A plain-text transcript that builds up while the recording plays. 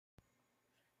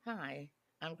Hi,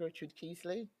 I'm Gertrude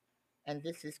Keesley, and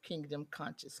this is Kingdom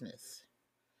Consciousness.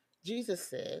 Jesus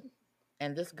said,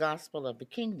 "And this gospel of the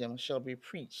kingdom shall be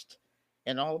preached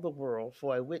in all the world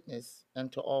for a witness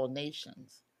unto all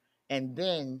nations, and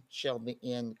then shall the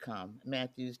end come."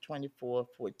 Matthew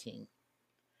 24:14.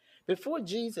 Before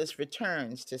Jesus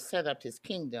returns to set up his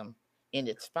kingdom in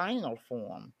its final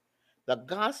form, the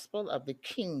gospel of the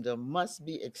kingdom must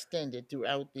be extended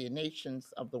throughout the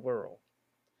nations of the world.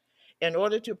 In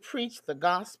order to preach the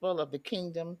gospel of the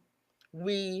kingdom,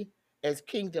 we, as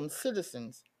kingdom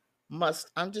citizens,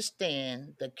 must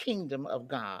understand the kingdom of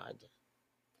God.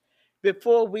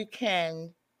 Before we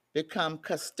can become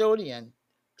custodian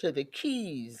to the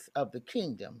keys of the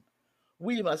kingdom,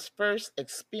 we must first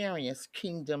experience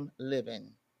kingdom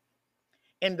living.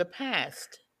 In the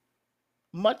past,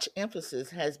 much emphasis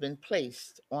has been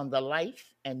placed on the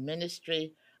life and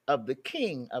ministry of the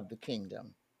King of the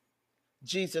kingdom,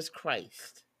 Jesus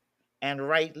Christ, and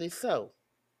rightly so.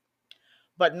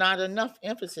 But not enough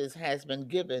emphasis has been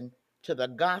given to the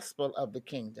gospel of the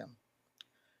kingdom.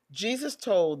 Jesus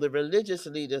told the religious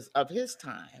leaders of his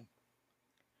time,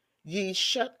 "Ye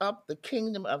shut up the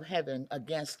kingdom of heaven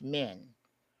against men,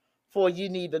 for ye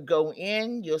neither go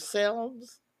in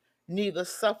yourselves, neither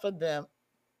suffer them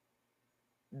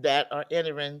that are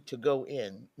entering to go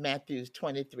in." Matthew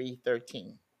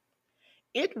 23:13.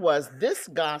 It was this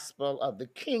gospel of the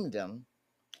kingdom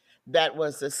that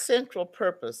was the central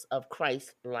purpose of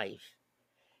Christ's life.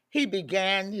 He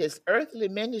began his earthly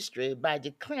ministry by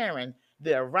declaring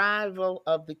the arrival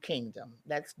of the kingdom.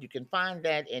 That's you can find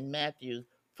that in Matthew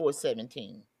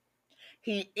 4:17.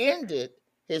 He ended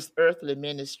his earthly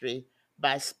ministry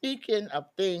by speaking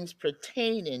of things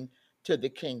pertaining to the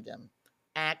kingdom.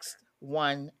 Acts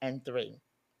 1 and 3.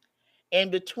 In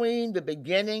between the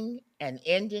beginning and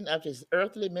ending of his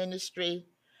earthly ministry,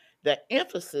 the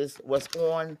emphasis was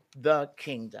on the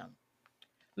kingdom.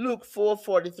 Luke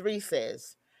 4:43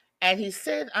 says, "And he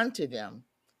said unto them,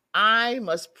 I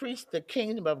must preach the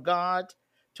kingdom of God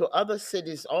to other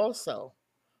cities also,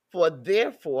 for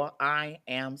therefore I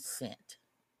am sent."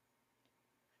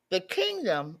 The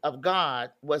kingdom of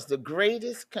God was the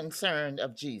greatest concern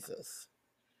of Jesus.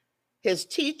 His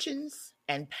teachings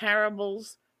and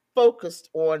parables focused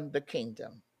on the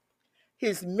kingdom.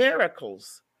 His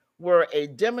miracles were a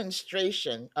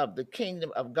demonstration of the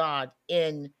kingdom of God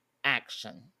in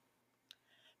action.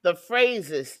 The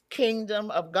phrases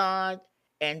kingdom of God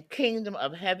and kingdom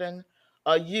of heaven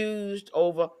are used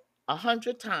over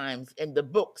 100 times in the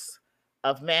books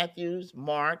of Matthew,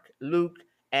 Mark, Luke,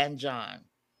 and John.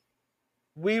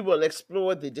 We will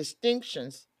explore the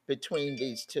distinctions between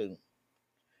these two.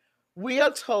 We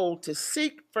are told to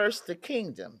seek first the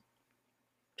kingdom,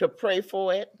 to pray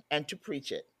for it, and to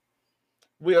preach it.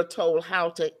 We are told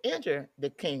how to enter the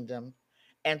kingdom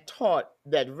and taught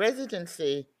that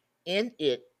residency in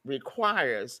it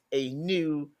requires a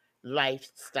new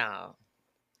lifestyle.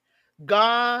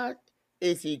 God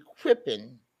is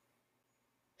equipping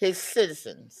his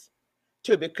citizens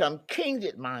to become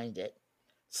kingdom minded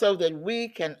so that we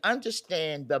can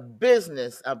understand the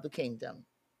business of the kingdom.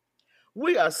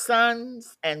 We are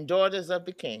sons and daughters of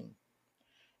the king.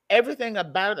 Everything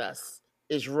about us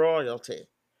is royalty,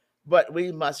 but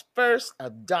we must first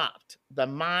adopt the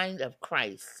mind of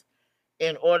Christ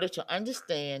in order to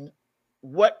understand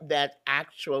what that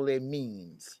actually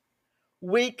means.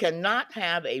 We cannot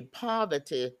have a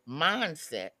poverty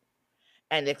mindset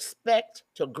and expect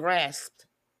to grasp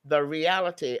the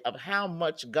reality of how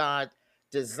much God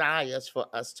desires for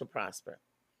us to prosper.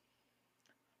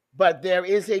 But there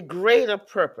is a greater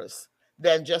purpose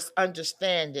than just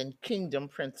understanding kingdom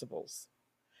principles.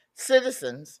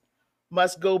 Citizens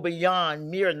must go beyond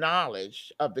mere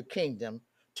knowledge of the kingdom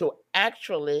to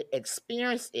actually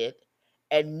experience it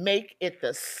and make it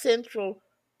the central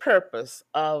purpose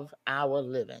of our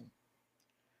living.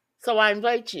 So I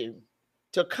invite you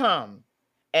to come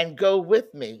and go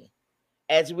with me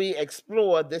as we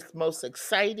explore this most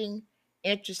exciting,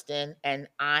 interesting, and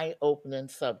eye opening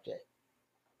subject.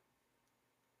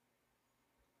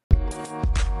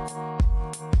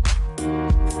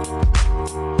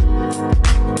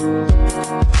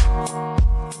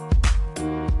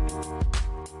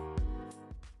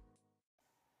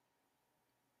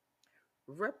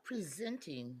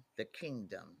 Representing the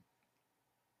kingdom.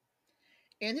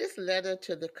 In his letter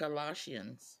to the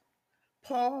Colossians,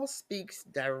 Paul speaks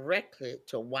directly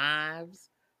to wives,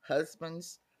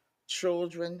 husbands,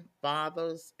 children,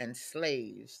 fathers, and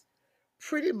slaves,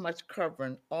 pretty much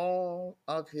covering all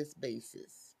of his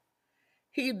bases.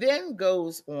 He then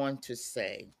goes on to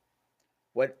say,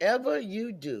 "Whatever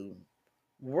you do,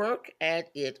 work at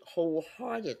it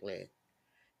wholeheartedly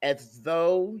as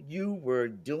though you were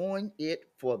doing it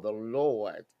for the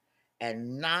Lord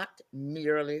and not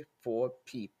merely for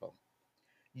people.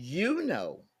 You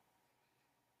know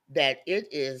that it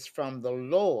is from the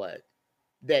Lord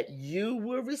that you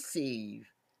will receive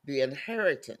the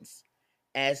inheritance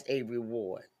as a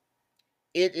reward.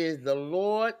 It is the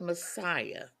Lord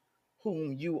Messiah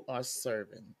whom you are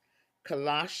serving.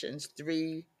 Colossians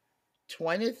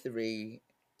 3:23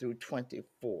 through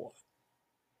 24.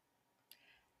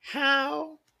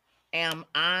 How am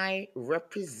I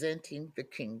representing the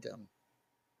kingdom?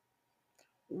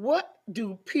 What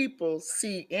do people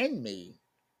see in me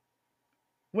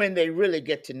when they really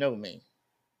get to know me?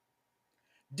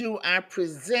 Do I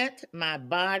present my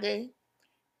body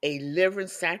a living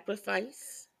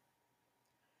sacrifice?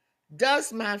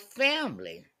 Does my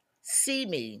family see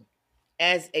me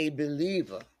as a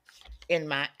believer in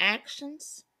my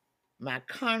actions, my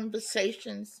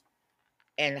conversations,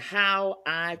 and how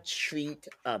I treat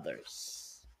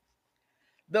others?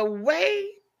 The way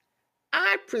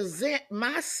I present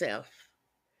myself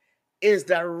is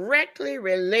directly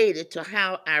related to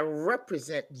how I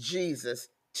represent Jesus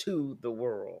to the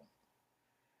world.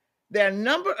 There are a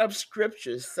number of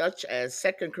scriptures such as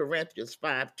 2 Corinthians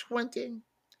 5:20,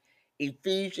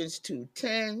 Ephesians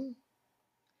 2:10,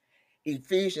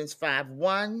 Ephesians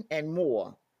 5:1, and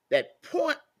more that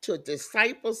point to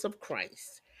disciples of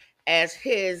Christ as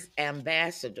his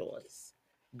ambassadors,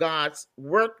 God's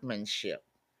workmanship,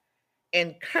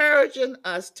 encouraging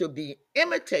us to be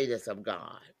imitators of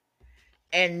God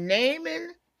and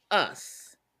naming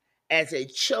us as a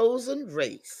chosen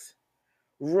race,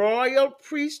 royal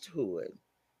priesthood,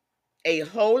 a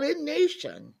holy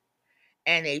nation,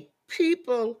 and a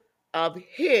people of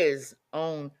his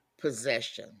own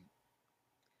possession.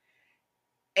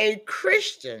 A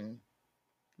Christian,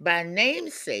 by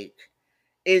namesake,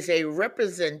 is a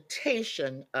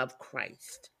representation of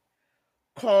Christ,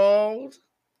 called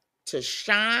to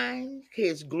shine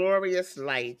his glorious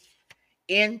light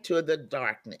into the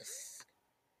darkness.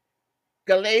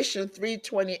 Galatians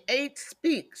 3:28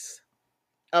 speaks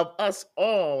of us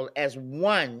all as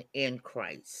one in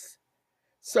Christ.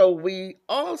 So we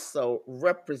also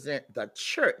represent the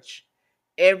church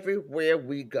everywhere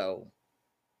we go.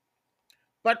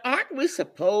 But aren't we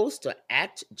supposed to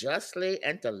act justly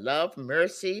and to love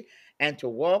mercy and to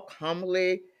walk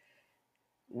humbly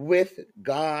with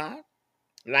God,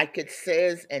 like it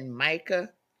says in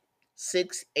Micah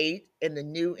 6:8 in the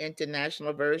New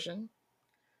International Version?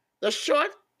 The short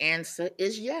answer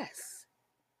is yes.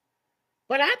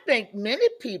 But I think many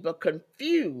people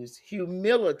confuse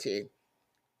humility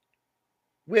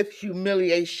with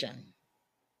humiliation.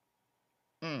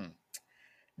 Mm.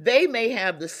 They may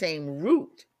have the same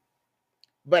root,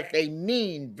 but they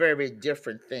mean very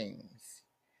different things.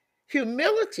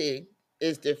 Humility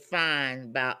is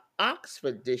defined by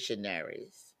Oxford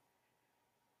dictionaries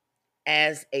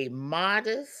as a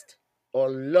modest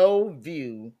or low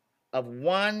view of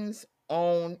one's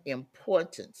own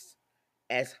importance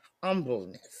as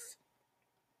humbleness.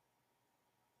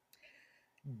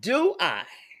 Do I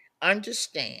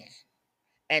understand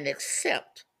and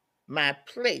accept my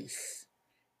place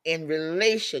in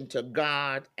relation to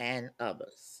God and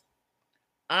others?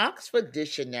 Oxford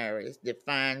dictionaries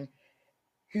define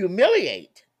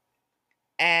humiliate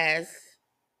as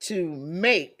to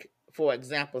make, for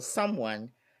example, someone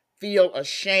feel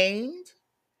ashamed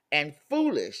and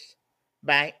foolish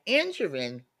by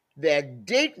injuring their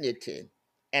dignity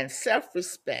and self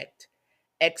respect,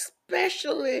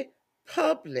 especially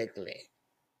publicly.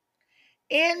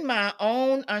 In my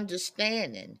own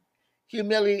understanding,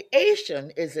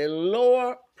 humiliation is a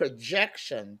lower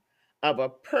projection of a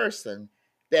person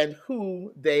than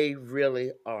who they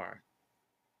really are.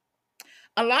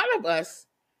 A lot of us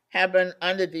have been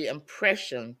under the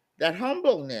impression that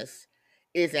humbleness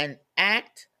is an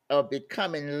act of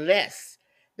becoming less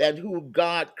than who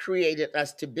God created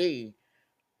us to be,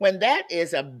 when that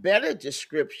is a better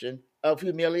description of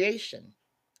humiliation.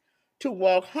 To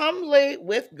walk humbly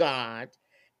with God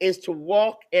is to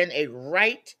walk in a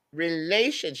right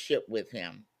relationship with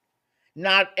Him,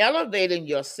 not elevating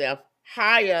yourself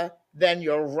higher than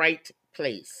your right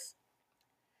place.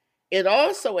 It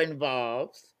also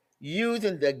involves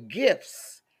using the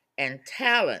gifts and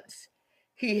talents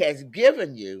He has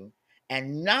given you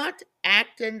and not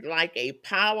acting like a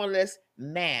powerless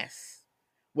mass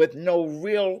with no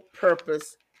real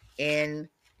purpose in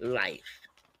life.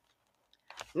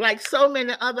 Like so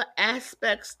many other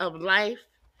aspects of life,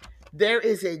 there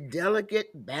is a delicate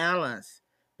balance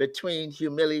between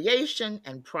humiliation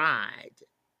and pride.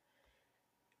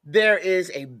 There is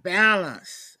a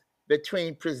balance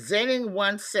between presenting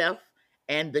oneself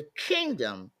and the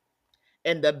kingdom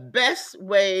in the best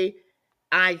way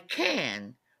I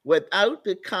can without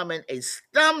becoming a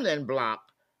stumbling block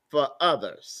for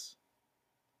others.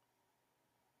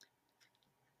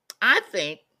 I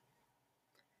think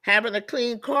having a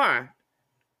clean car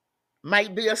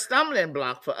might be a stumbling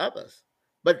block for others,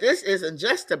 but this isn't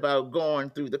just about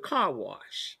going through the car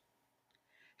wash.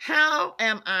 How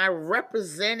am I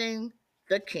representing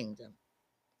the kingdom?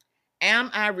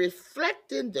 Am I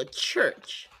reflecting the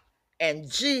church and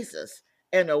Jesus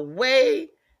in a way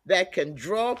that can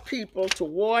draw people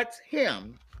towards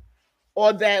him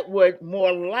or that would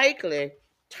more likely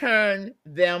turn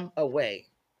them away?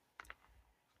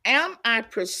 Am I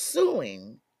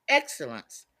pursuing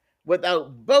excellence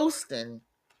without boasting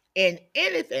in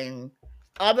anything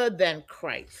other than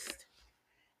Christ?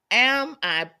 Am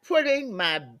I putting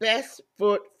my best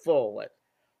foot forward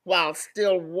while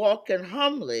still walking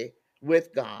humbly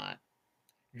with God?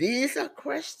 These are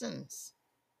questions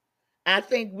I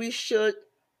think we should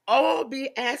all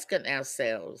be asking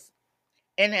ourselves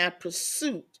in our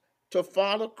pursuit to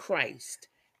follow Christ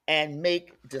and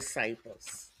make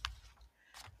disciples.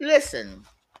 Listen,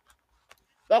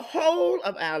 the whole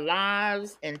of our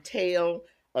lives entail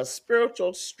a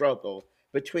spiritual struggle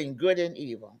between good and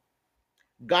evil.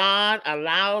 God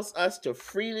allows us to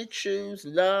freely choose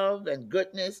love and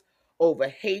goodness over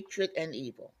hatred and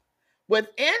evil.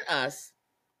 Within us,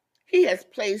 he has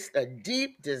placed a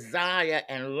deep desire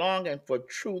and longing for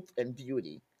truth and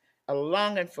beauty, a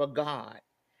longing for God.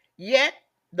 Yet,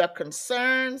 the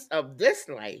concerns of this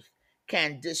life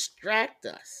can distract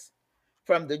us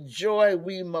from the joy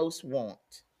we most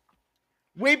want.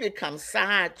 We become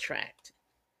sidetracked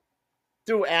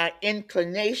through our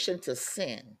inclination to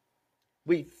sin.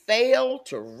 We fail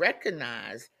to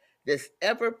recognize this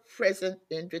ever present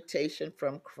invitation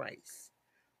from Christ.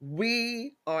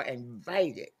 We are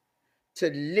invited to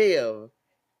live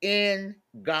in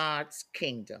God's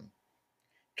kingdom.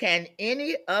 Can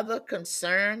any other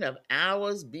concern of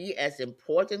ours be as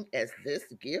important as this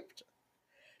gift?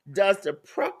 Does the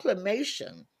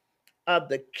proclamation of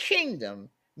the kingdom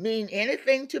mean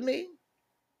anything to me?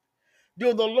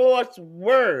 Do the Lord's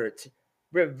words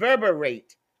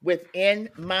reverberate within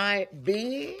my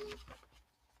being?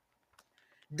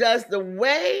 Does the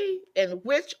way in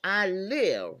which I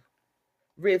live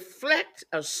reflect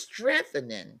a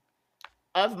strengthening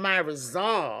of my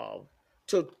resolve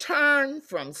to turn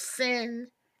from sin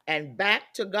and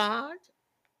back to God?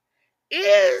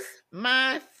 Is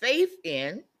my faith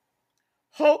in,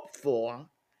 hope for,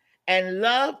 and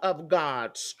love of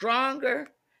God stronger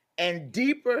and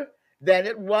deeper than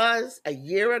it was a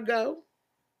year ago?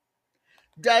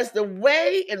 Does the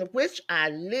way in which I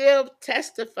live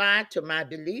testify to my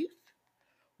belief?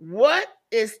 What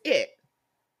is it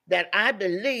that I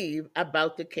believe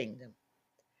about the kingdom?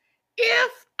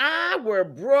 If I were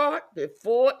brought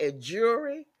before a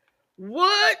jury,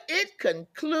 would it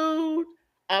conclude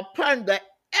upon the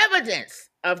evidence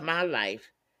of my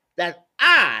life that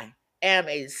I am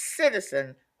a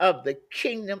citizen of the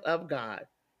kingdom of God?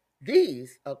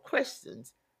 These are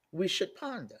questions we should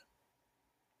ponder.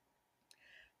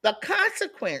 The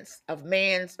consequence of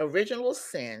man's original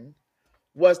sin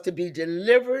was to be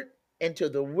delivered into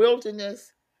the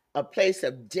wilderness, a place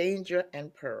of danger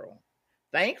and peril.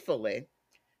 Thankfully,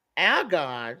 our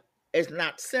God is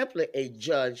not simply a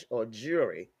judge or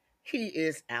jury, he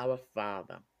is our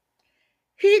Father.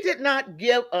 He did not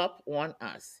give up on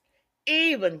us,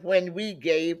 even when we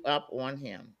gave up on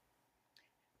him.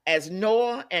 As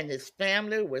Noah and his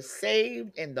family were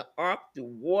saved in the ark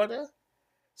through water,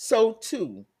 so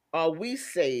too are we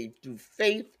saved through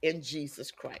faith in Jesus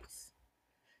Christ.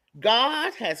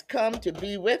 God has come to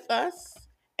be with us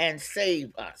and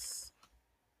save us.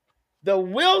 The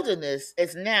wilderness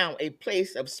is now a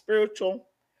place of spiritual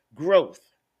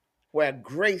growth where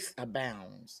grace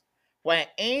abounds, where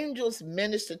angels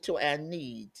minister to our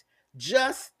needs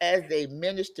just as they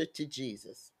ministered to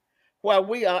Jesus, where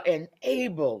we are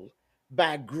enabled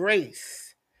by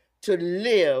grace to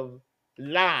live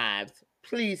lives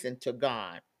pleasing to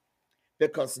God,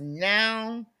 because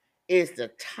now is the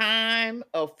time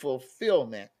of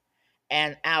fulfillment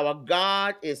and our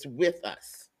God is with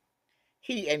us.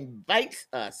 He invites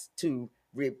us to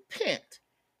repent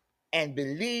and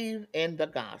believe in the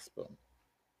gospel.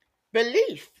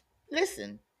 Belief,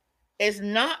 listen, is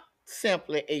not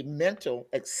simply a mental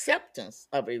acceptance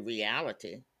of a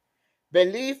reality.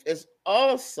 Belief is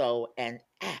also an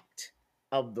act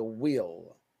of the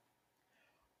will.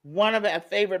 One of our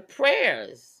favorite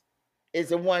prayers is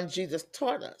the one Jesus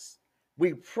taught us.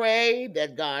 We pray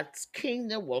that God's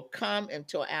kingdom will come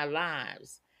into our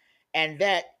lives and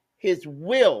that his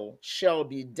will shall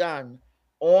be done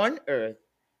on earth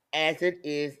as it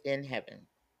is in heaven.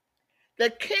 The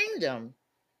kingdom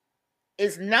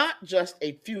is not just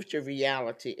a future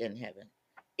reality in heaven,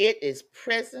 it is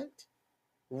present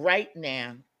right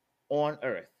now on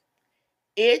earth.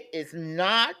 It is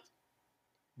not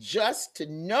just to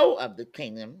know of the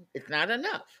kingdom, it's not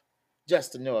enough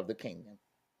just to know of the kingdom.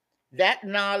 That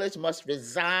knowledge must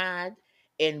reside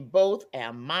in both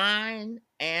our mind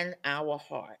and our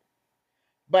heart.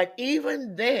 But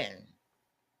even then,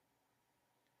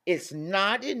 it's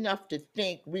not enough to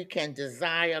think we can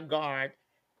desire God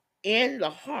in the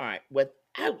heart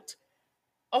without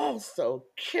also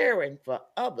caring for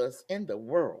others in the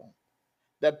world.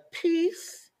 The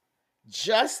peace,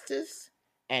 justice,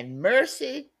 and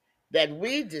mercy that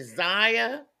we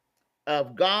desire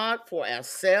of God for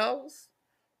ourselves,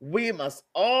 we must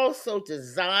also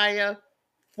desire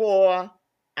for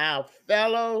our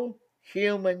fellow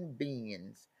human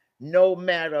beings, no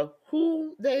matter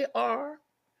who they are,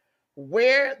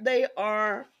 where they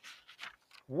are,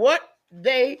 what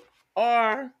they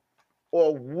are,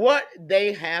 or what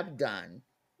they have done.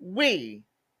 We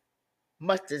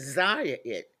must desire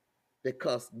it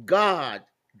because God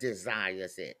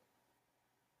desires it.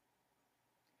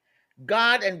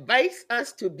 God invites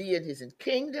us to be in his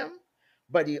kingdom,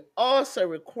 but he also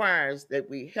requires that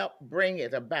we help bring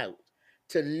it about,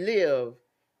 to live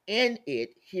in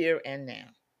it here and now.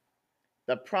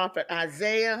 The prophet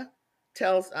Isaiah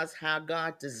tells us how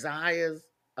God desires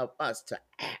of us to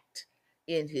act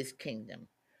in his kingdom,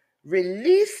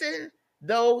 releasing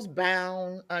those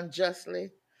bound unjustly,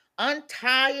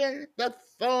 untying the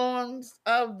thorns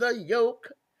of the yoke,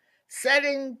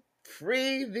 setting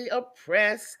free the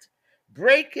oppressed,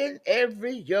 breaking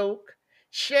every yoke,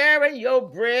 sharing your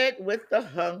bread with the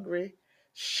hungry,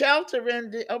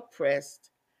 sheltering the oppressed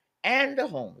and the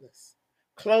homeless,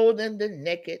 clothing the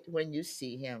naked when you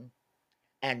see him,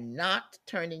 and not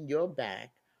turning your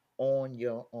back on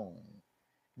your own.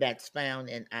 That's found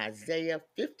in Isaiah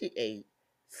 58,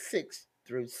 6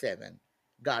 through 7.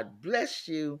 God bless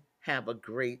you. Have a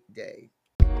great day.